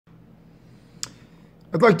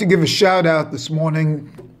I'd like to give a shout out this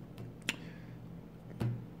morning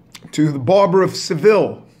to the barber of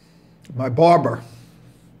Seville, my barber.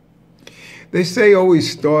 They say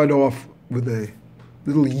always start off with a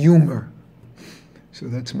little humor. So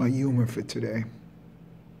that's my humor for today.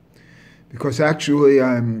 Because actually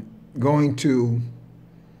I'm going to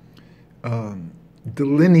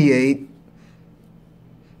delineate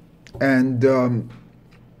and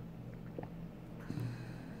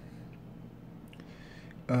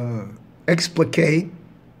explicate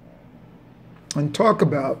and talk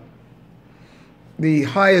about the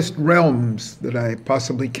highest realms that I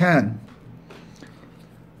possibly can.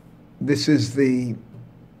 This is the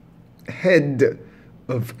head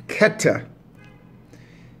of Keta.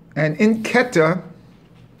 And in Keta,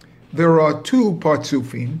 there are two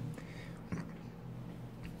Partsufim.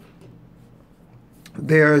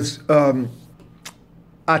 There's Atik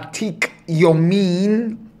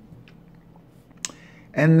Yomin,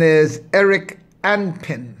 and there's Eric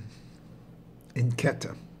Anpin in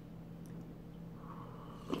Keta.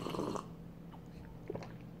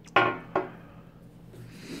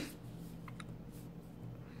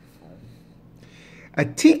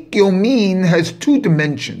 Atik Yomin has two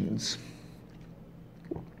dimensions.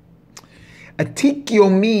 Atik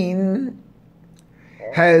Yomin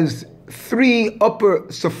has three upper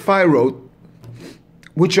sephirot,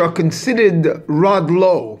 which are considered Rod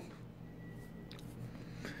Low.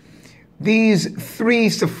 These three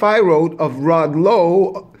sephirot of Rod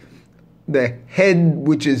Low, the head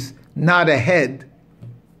which is not a head,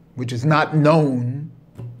 which is not known,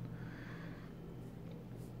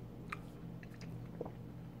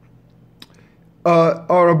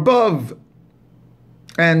 are above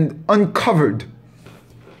and uncovered.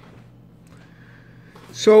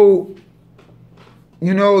 So,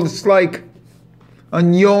 it's like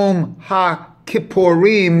on Yom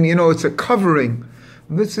HaKippurim, it's a covering.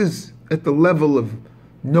 This is at the level of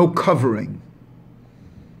no covering.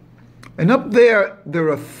 And up there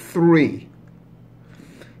are three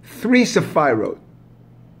sephirot.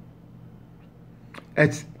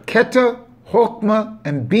 It's Keta, Chokmah,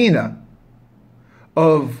 and Bina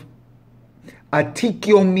of Atik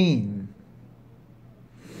Yomin.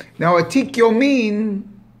 Now, Atik Yomin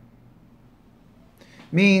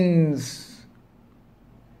means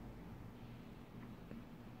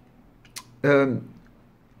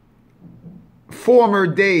former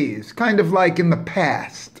days, kind of like in the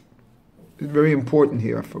past. It's very important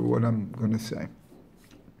here for what I'm going to say.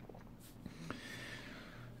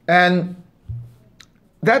 And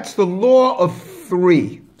that's the law of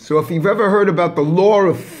three. So if you've ever heard about the law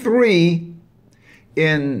of three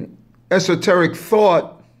in esoteric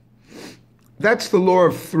thought, that's the law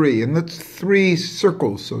of three, and that's three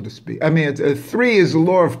circles, so to speak. I mean, three is the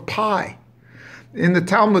law of pi. In the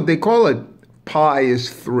Talmud, they call it pi is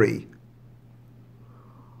three.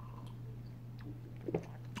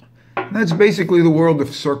 And that's basically the world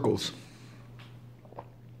of circles.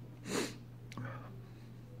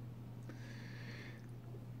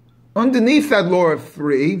 Underneath that law of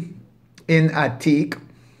three, in Atik,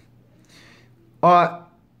 are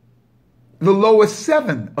the lowest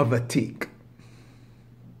seven of Atik.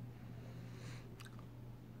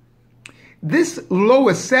 This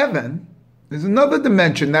lowest seven is another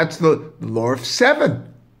dimension. That's the law of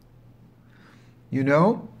seven.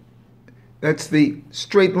 That's the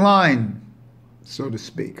straight line, so to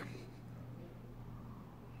speak.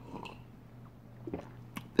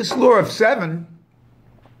 This law of seven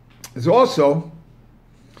is also,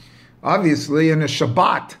 obviously, in a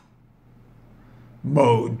Shabbat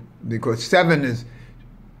mode, because seven is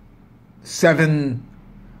 7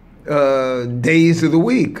 days of the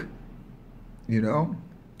week.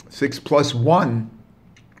 6 plus 1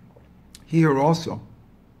 here also.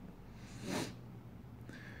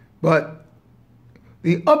 But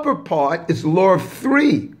the upper part is the law of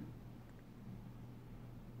three.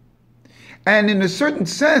 And in a certain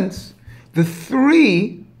sense, the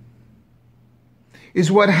three is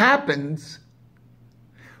what happens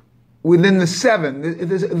within the seven.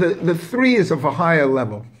 The three is of a higher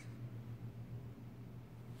level.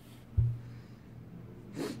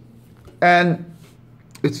 And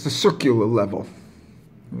it's the circular level.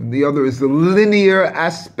 The other is the linear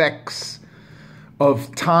aspects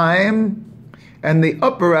of time, and the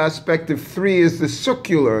upper aspect of three is the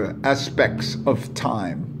circular aspects of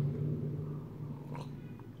time.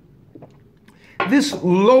 This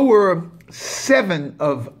lower seven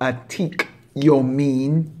of Atik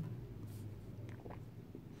Yomin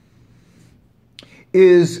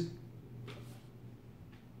is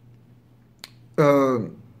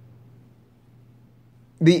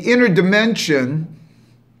the inner dimension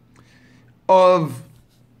of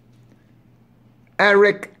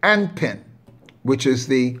Eric Anpin, which is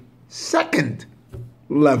the second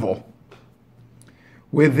level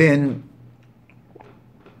within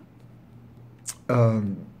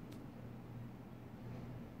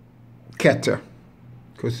Keter,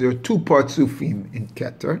 because there are two Partsufim in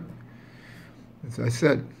Keter, as I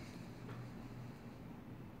said.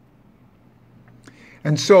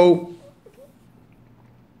 And so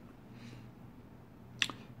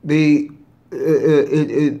it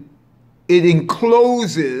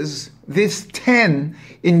encloses, this 10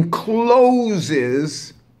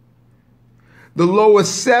 encloses the lower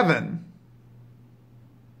 7.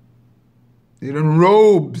 It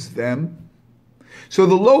enrobes them. So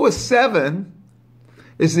the lower 7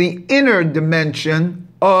 is the inner dimension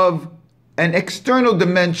of an external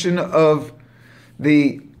dimension of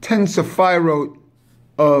the 10 Sephirot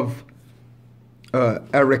of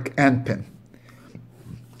Eric Anpin.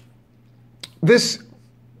 This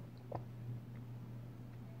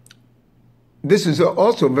is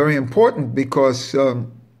also very important because of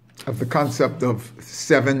the concept of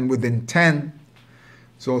 7 within 10.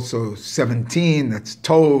 It's also 17, that's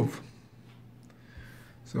Tov.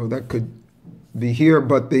 So that could be here,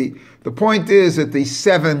 but the point is that the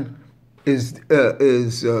 7 is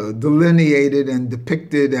delineated and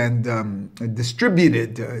depicted and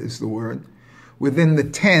distributed, is the word, within the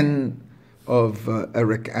 10 of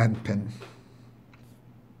Eric Anpin.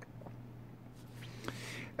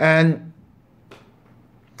 And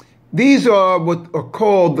these are what are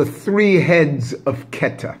called the 3 heads of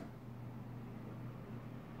Keter.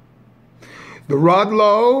 The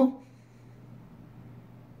Rodlo,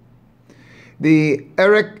 the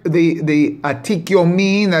Atik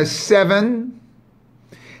Yomin as 7,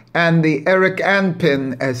 and the Eric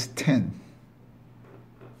Anpin as 10.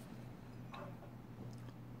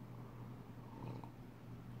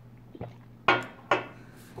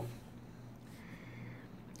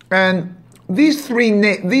 And these three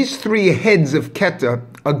heads of Keter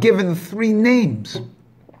are given 3 names.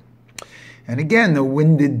 And again, a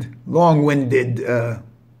long-winded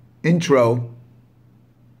intro.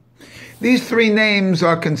 These 3 names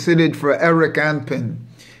are considered for Eric Anpin.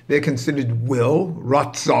 They're considered will,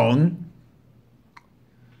 Ratzon.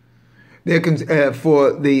 They're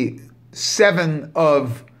for the 7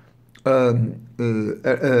 of Atik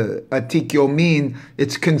Yomin,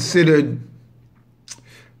 it's considered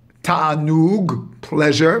Ta'anug,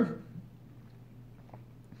 pleasure.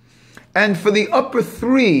 And for the upper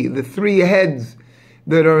 3, the 3 heads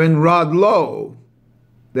that are in Rod Lo,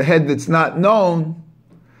 the head that's not known,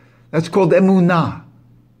 that's called Emunah.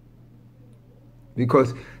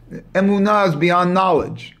 Because Emunah is beyond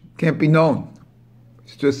knowledge, can't be known.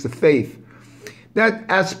 It's just the faith. That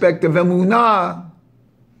aspect of Emunah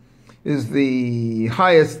is the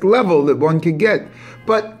highest level that one could get.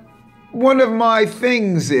 But one of my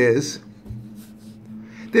things is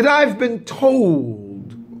that I've been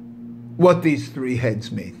told what these 3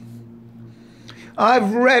 heads mean.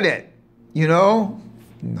 I've read it, in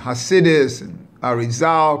Hasidus and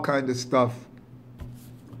Arizal kind of stuff.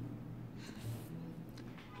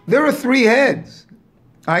 There are 3 heads.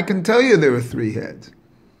 I can tell you there are 3 heads.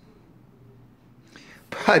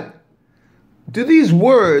 But do these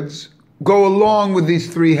words go along with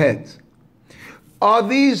these 3 heads? Are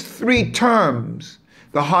these 3 terms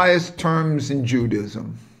the highest terms in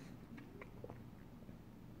Judaism?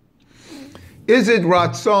 Is it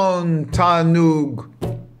Ratzon, Ta'anug,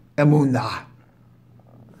 Emunah?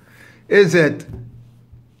 Is it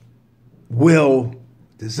will,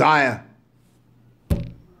 desire,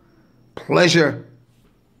 pleasure,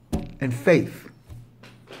 and faith?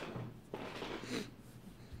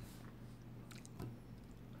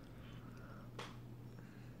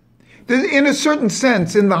 In a certain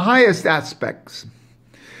sense, in the highest aspects,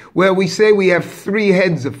 where we say we have 3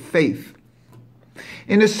 heads of faith,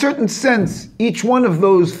 in a certain sense, each one of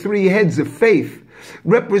those 3 heads of faith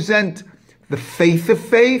represent the faith of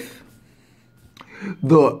faith,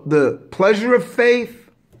 the pleasure of faith,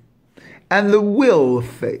 and the will of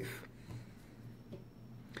faith.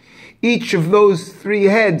 Each of those 3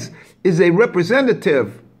 heads is a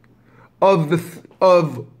representative of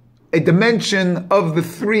a dimension of the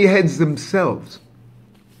 3 heads themselves.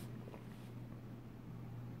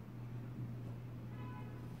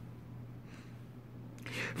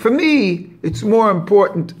 For me, it's more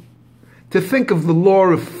important to think of the law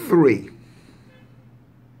of 3.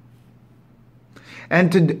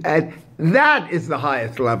 And that is the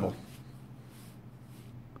highest level.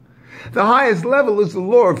 The highest level is the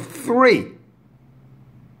law of 3.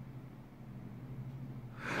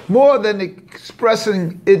 More than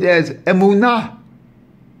expressing it as emunah.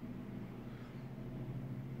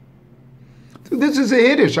 So this is a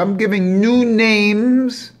Hiddush. I'm giving new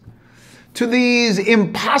names to these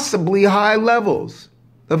impossibly high levels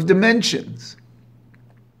of dimensions.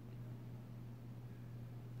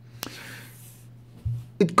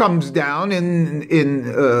 It comes down in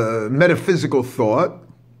metaphysical thought.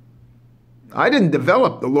 I didn't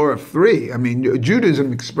develop the law of three. I mean,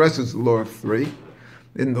 Judaism expresses the law of three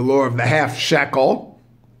in the law of the half shekel,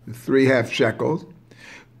 the 3 half shekels.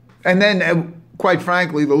 And then, quite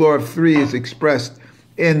frankly, the law of three is expressed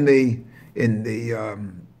in the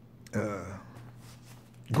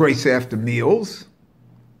grace after meals.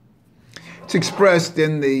 It's expressed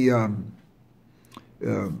in the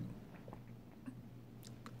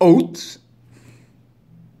oaths,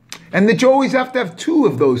 and that you always have to have 2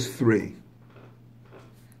 of those 3.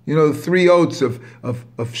 You know, the 3 oaths of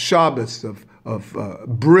Shabbos, of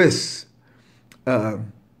bris,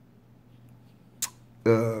 and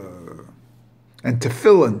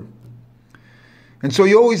tefillin. And so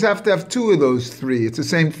you always have to have 2 of those 3. It's the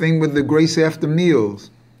same thing with the grace after meals.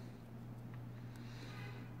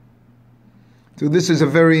 So this is a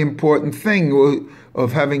very important thing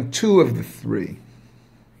of having 2 of the 3.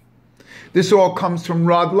 This all comes from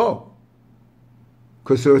Rod Low,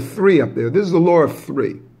 because there are 3 up there. This is the law of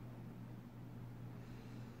 3.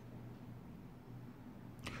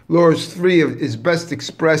 Law of 3 is best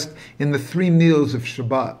expressed in the 3 meals of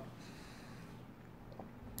Shabbat.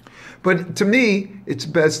 But to me, it's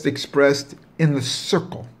best expressed in the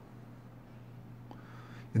circle,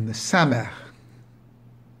 in the samach,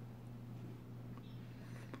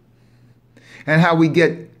 and how we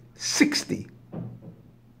get 60.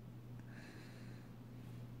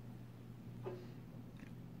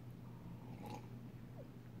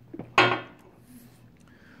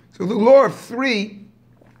 So the law of 3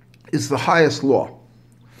 is the highest law.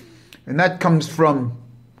 And that comes from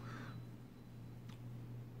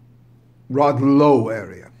Rod Low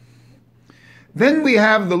area. Then we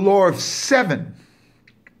have the law of 7,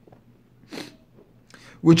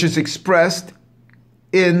 which is expressed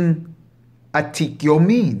in Atik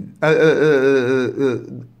Yomin.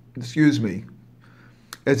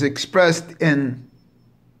 It's expressed in,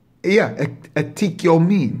 Atik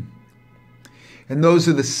Yomin. And those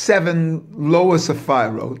are the 7 lowest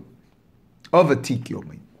sephirot of Atik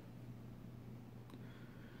Yomin.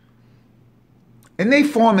 And they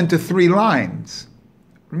form into 3 lines.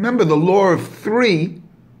 Remember, the law of 3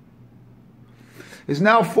 is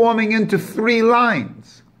now forming into 3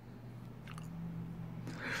 lines.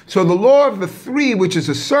 So the law of the 3, which is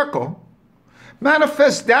a circle,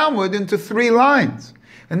 manifests downward into 3 lines.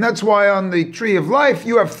 And that's why on the tree of life,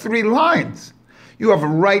 you have 3 lines. You have a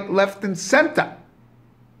right, left, and center.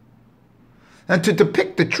 And to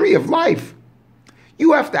depict the tree of life,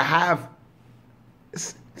 you have to have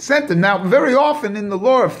center. Now, very often in the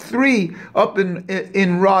law of 3, up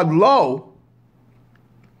in Rod Low,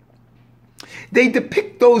 they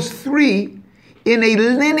depict those 3 in a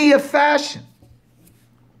linear fashion.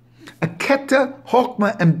 A Keta,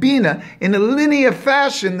 Chokmah, and Bina in a linear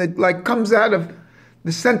fashion that like comes out of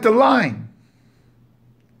the center line.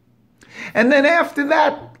 And then after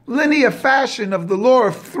that linear fashion of the law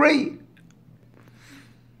of 3,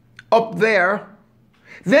 up there,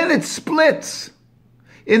 then it splits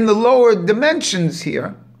in the lower dimensions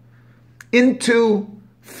here into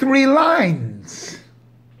 3 lines.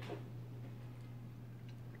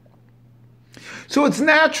 So it's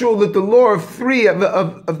natural that the law of 3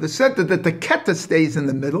 of the center, that the Keta stays in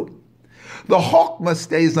the middle, the Chokmah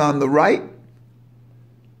stays on the right,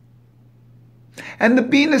 and the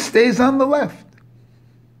Bina stays on the left.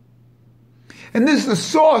 And this is the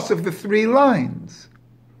source of the 3 lines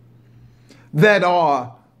that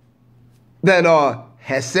are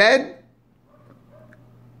Hesed,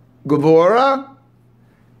 Gevurah,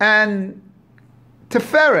 and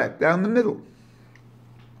Tiferet down the middle.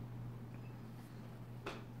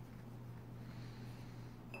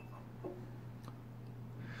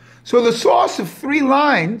 So the source of 3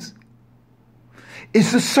 lines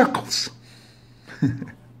is the circles.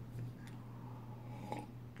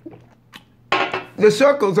 The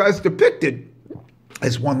circles as depicted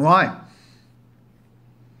as 1 line.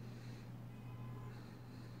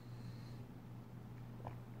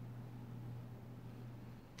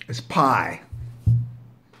 As pie.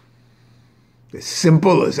 As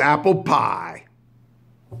simple as apple pie.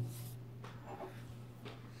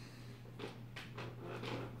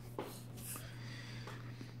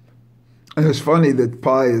 And it's funny that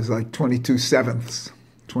pi is like 22 sevenths,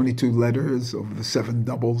 22 letters over the 7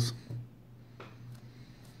 doubles.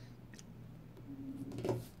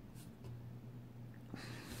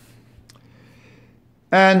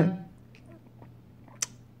 And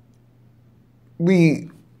we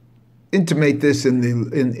intimate this in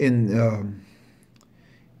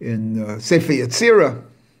Sefer Yetzirah,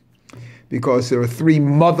 because there are 3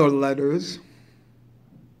 mother letters.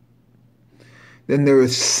 Then there are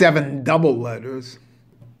 7 double letters.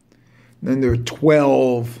 Then there are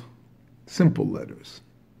 12 simple letters.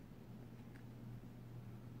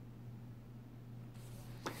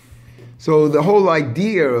 So the whole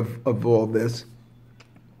idea of all this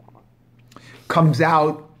comes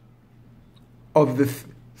out of the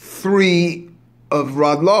 3 of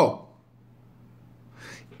Radlo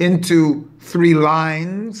into 3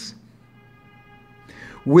 lines,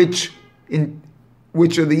 which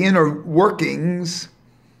are the inner workings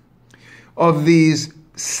of these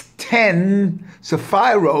 10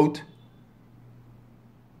 sephirot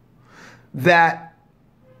that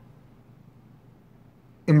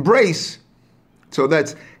embrace. So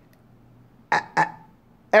that's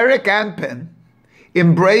Eric Anpin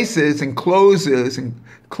embraces and closes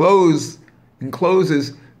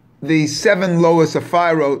the 7 lower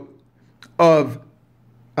sephirot of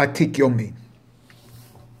Atik Yomin.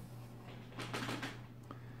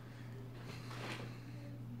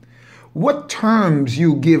 What terms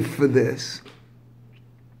you give for this?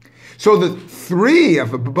 So the 3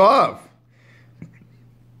 of above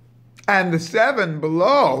and the 7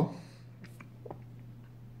 below,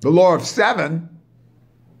 the law of 7,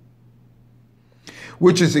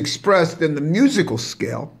 which is expressed in the musical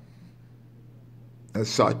scale as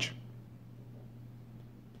such,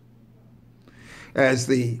 as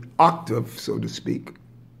the octave, so to speak,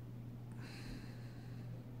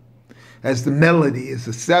 as the melody is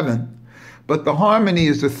a 7, but the harmony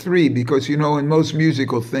is a 3, because, you know, in most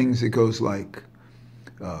musical things it goes like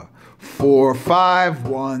 4, 5,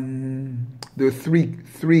 1. There are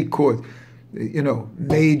three chords, you know,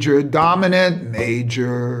 major, dominant,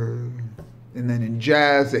 major, and then in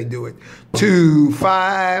jazz they do it 2,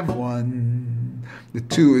 5, 1. The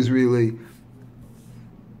 2 is really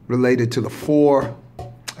related to the 4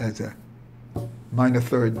 as a minor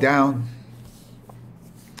third down.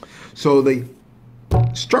 So the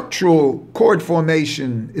structural chord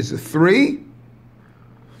formation is a 3,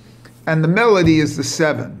 and the melody is the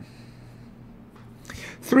 7.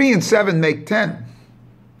 3 and 7 make 10,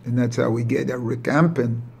 and that's how we get Rick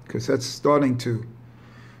Ampin, because that's starting to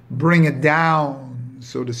bring it down,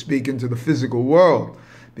 so to speak, into the physical world,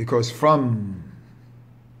 because from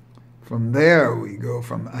there we go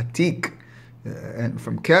from Atik, and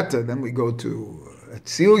from Keta, then we go to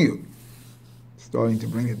Atzilut, starting to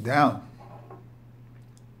bring it down.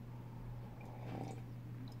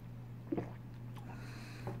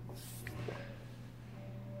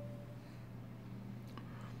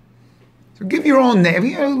 So give your own name.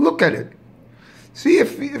 You know, look at it. See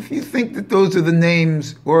if you think that those are the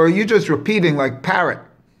names, or are you just repeating like parrot?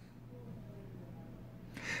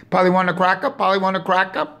 Polly want a cracker? Polly want a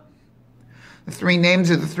cracker? The 3 names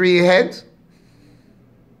of the 3 heads?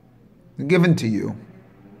 They're given to you.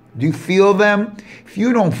 Do you feel them? If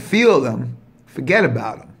you don't feel them, forget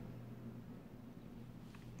about them.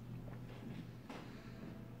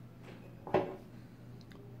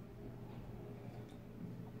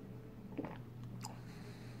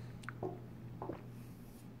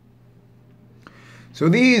 So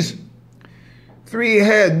these 3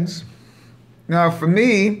 heads, now for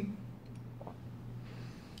me,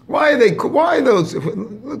 why are those,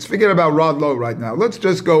 let's forget about Rod Low right now. Let's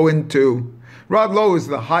just go into, Rod Low is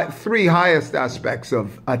the 3 highest aspects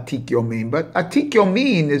of Atik Yomin, but Atik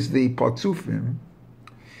Yomin is the Partzufim.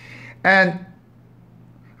 And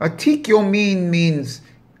Atik Yomin means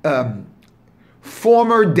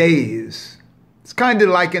former days. It's kind of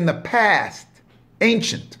like in the past,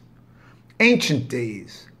 ancient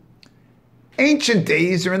days. Ancient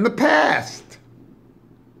days are in the past.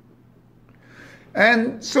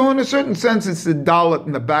 And so in a certain sense, it's the dalet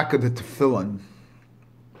in the back of the tefillin.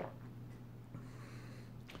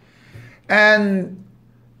 And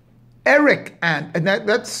Eric and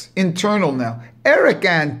that's internal now. Eric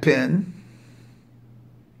Anpin.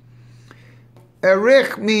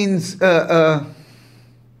 Erich means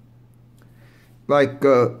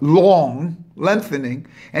long, lengthening.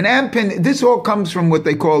 And Anpin, this all comes from what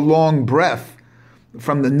they call long breath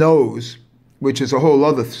from the nose, which is a whole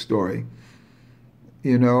other story,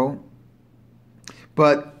 you know.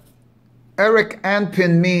 But Eric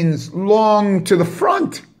Anpin means long to the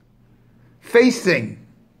front, facing,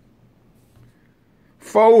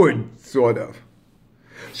 forward, sort of.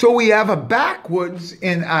 So we have a backwards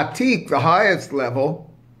in Atik, the highest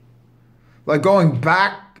level, like going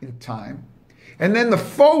back in time, and then the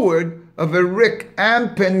forward of a Rick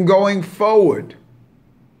Ampin going forward.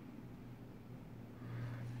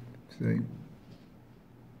 See?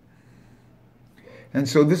 And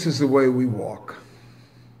so this is the way we walk.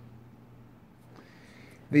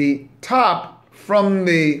 The top from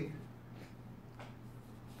the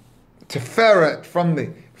Tiferet, from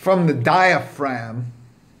the diaphragm,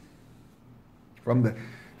 from the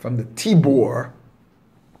tibor,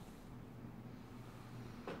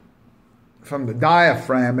 from the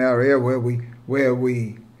diaphragm area where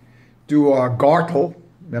we do our gartle.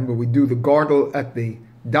 Remember, we do the gartle at the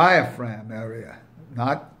diaphragm area,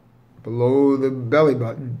 not below the belly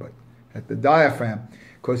button, but at the diaphragm,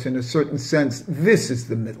 because in a certain sense, this is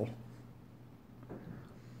the middle.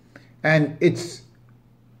 And it's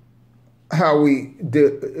how we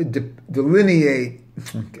delineate,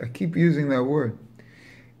 I keep using that word,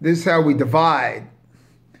 this is how we divide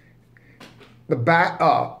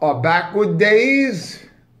our backward days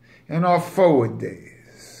and our forward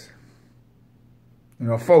days, and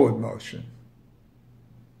our forward motion.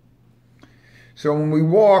 So when we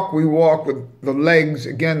walk with the legs.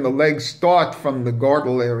 Again, the legs start from the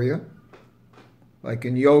gargle area, like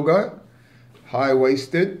in yoga,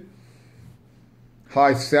 high-waisted,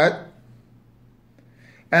 high set,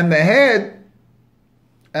 and the head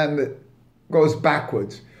goes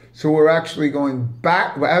backwards. So we're actually going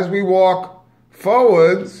back. As we walk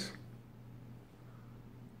forwards,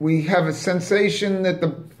 we have a sensation that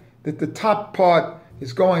the top part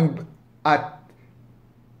is going at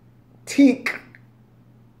teak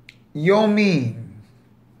yomim,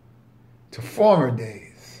 to former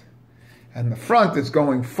days, and the front is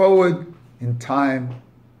going forward in time.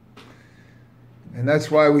 And that's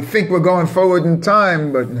why we think we're going forward in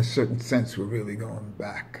time, but in a certain sense we're really going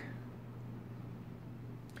back.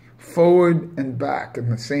 Forward and back in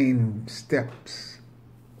the same steps.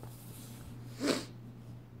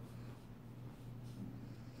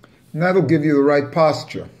 And that'll give you the right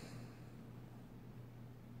posture.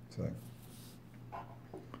 So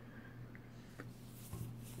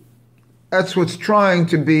that's what's trying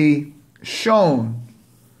to be shown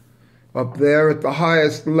up there at the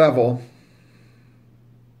highest level,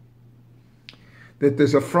 that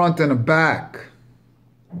there's a front and a back.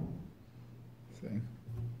 See?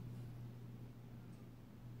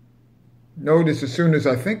 Notice as soon as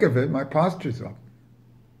I think of it, my posture's up.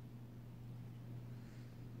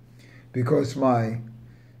 Because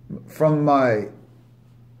from my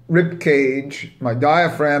rib cage, my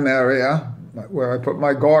diaphragm area, where I put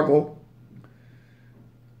my gargle,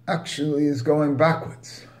 actually is going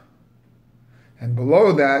backwards. And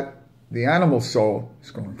below that, the animal soul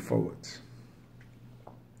is going forwards.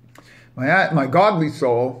 My godly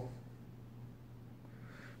soul,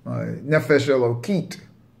 my nefesh elokit,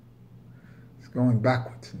 is going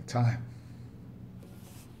backwards in time.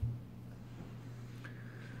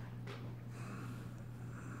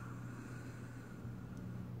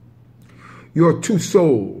 You are two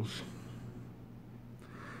souls.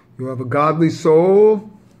 You have a godly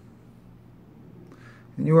soul,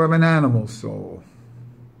 and you have an animal soul.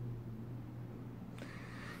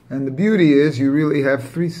 And the beauty is you really have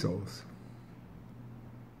three souls.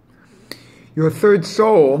 Your third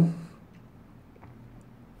soul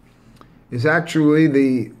is actually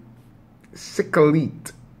the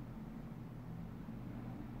sikalit,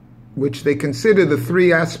 which they consider the three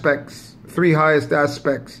highest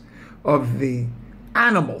aspects of the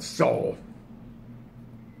animal soul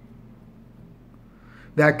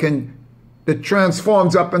that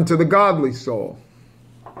transforms up into the godly soul.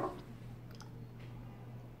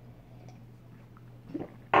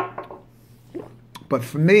 But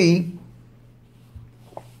for me,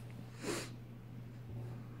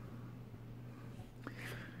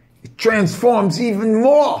 it transforms even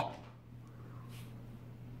more.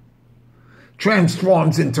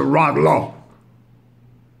 Transforms into Raglo.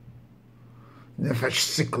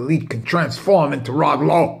 Nefesh Sikalit can transform into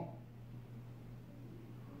Raglo.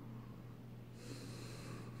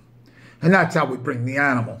 And that's how we bring the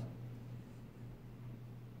animal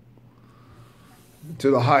to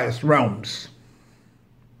the highest realms.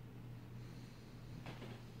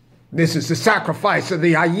 This is the sacrifice of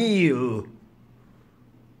the Ayil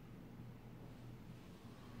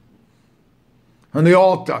on the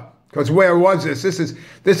altar. Because where was this? This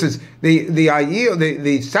is the Ayil,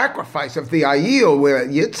 the sacrifice of the Ayil, where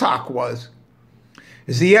Yitzhak was,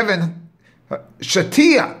 is the Evan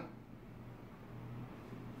Shatia.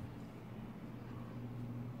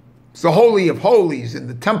 It's the Holy of Holies in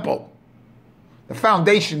the temple, the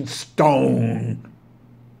foundation stone.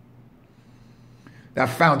 That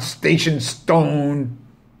foundation stone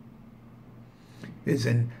is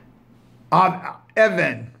in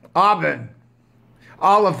Evan,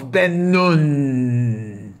 Aleph Ben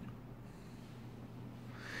Nun.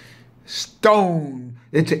 Stone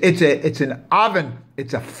It's an oven.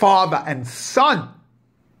 It's a father and son.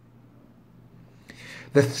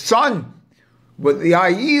 The son was the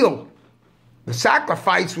ayil. The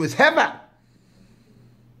sacrifice was heaven.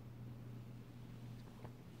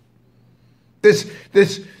 This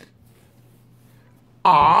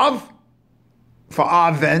Av, for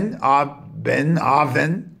Aven, Aleph, Ben,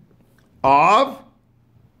 Aleph,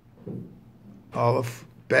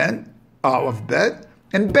 Bet,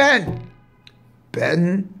 and Ben,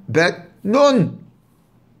 Bet, Nun.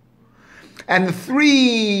 And the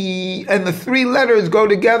three letters go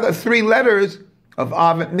together. 3 letters of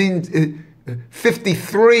Aven means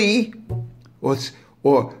 53 or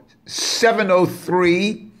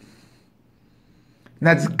 703. And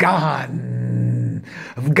that's Gan,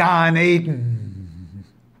 of Gan Eden.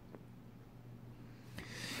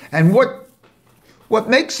 And what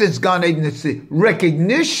makes this Gan Eden is the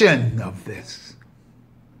recognition of this.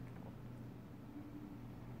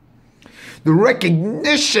 The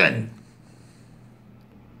recognition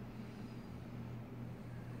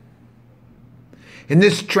and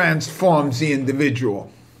this transforms the individual.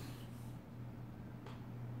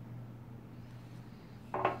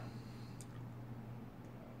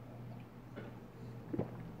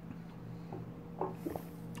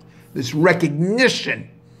 This recognition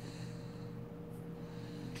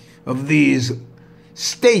of these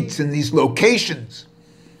states and these locations.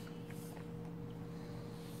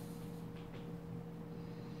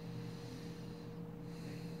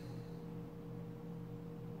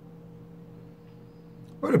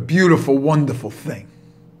 What a beautiful, wonderful thing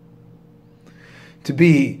to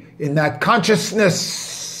be in that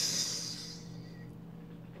consciousness,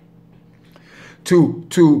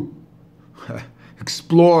 to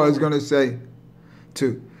explore, I was going to say,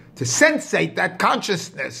 to sensate that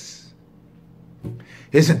consciousness.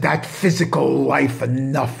 Isn't that physical life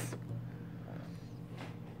enough?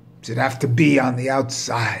 Does it have to be on the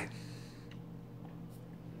outside?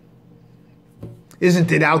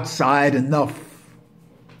 Isn't it outside enough?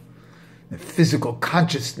 The physical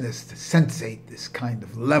consciousness to sensate this kind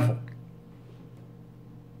of level.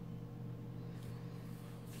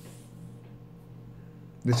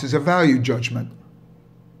 This is a value judgment.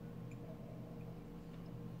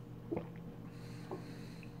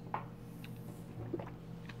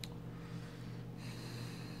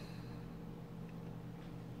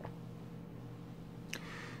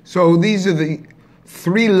 So these are the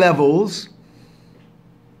 3 levels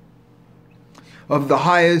of the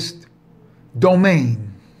highest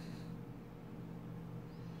domain.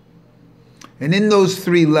 And in those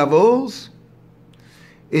 3 levels,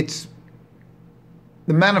 it's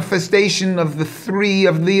the manifestation of the 3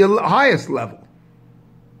 of the highest level.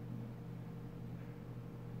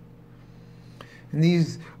 And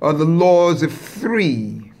these are the laws of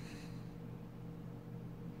 3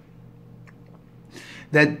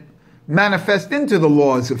 that manifest into the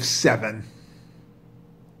laws of 7.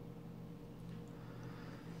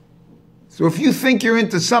 So if you think you're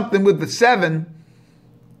into something with the 7,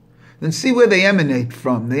 then see where they emanate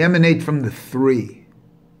from. They emanate from the 3.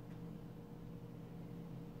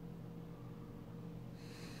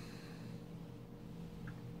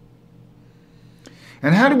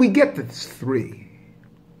 And how do we get this 3?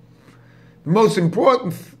 The most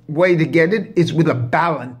important way to get it is with a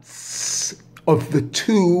balance of the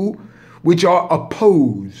 2 which are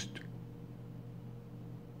opposed.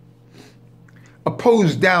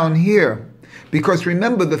 Opposed down here. Because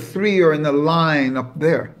remember, the 3 are in a line up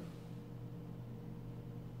there.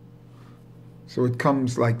 So it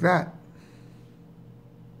comes like that.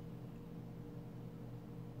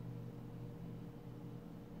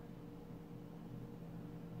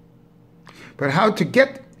 But how to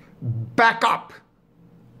get back up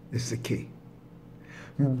is the key.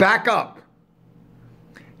 Back up.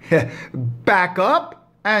 Back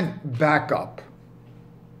up and back up.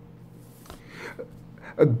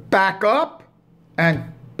 Back up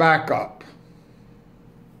and back up.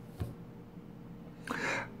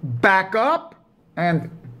 Back up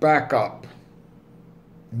and back up.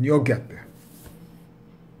 And you'll get there.